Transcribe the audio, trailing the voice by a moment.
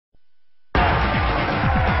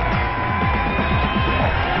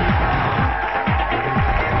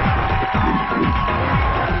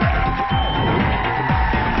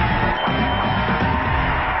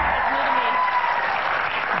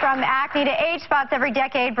me to age spots every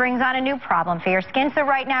decade brings on a new problem for your skin. So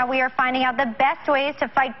right now we are finding out the best ways to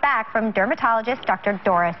fight back from dermatologist Dr.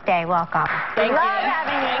 Doris Day. Welcome. Thank you. Love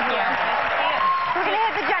having you here. We're going to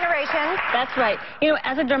hit the generations. That's right. You know,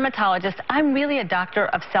 as a dermatologist, I'm really a doctor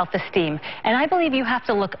of self-esteem. And I believe you have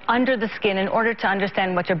to look under the skin in order to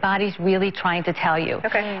understand what your body's really trying to tell you.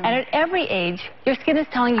 Okay. And at every age, your skin is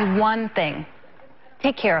telling you one thing.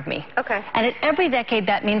 Take care of me. Okay. And at every decade,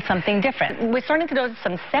 that means something different. We're starting to notice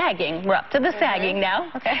some sagging. We're up to the sagging now.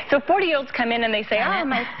 Okay. So 40-year-olds come in and they say, oh,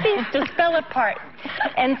 my face just fell apart.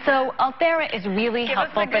 And so Ultherapy is really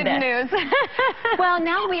helpful for this. Give us the good news. Well,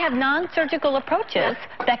 now we have non-surgical approaches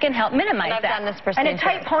that can help minimize I've that. done this procedure. And a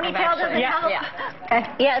tight ponytail doesn't help? Yeah. Okay.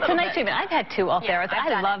 Yeah, it's a nice treatment. I've had 2 Ultherapies.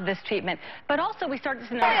 Yeah, I love this treatment. But also we started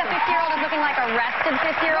to notice... A 50-year-old is looking like a rested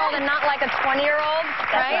 50-year-old and not like a 20-year-old,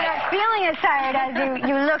 right? You're not feeling as tired as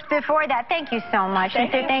you looked before that. Thank you so much.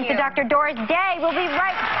 Thank you. Thanks to Dr. Doris Day. We'll be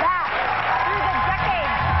right back.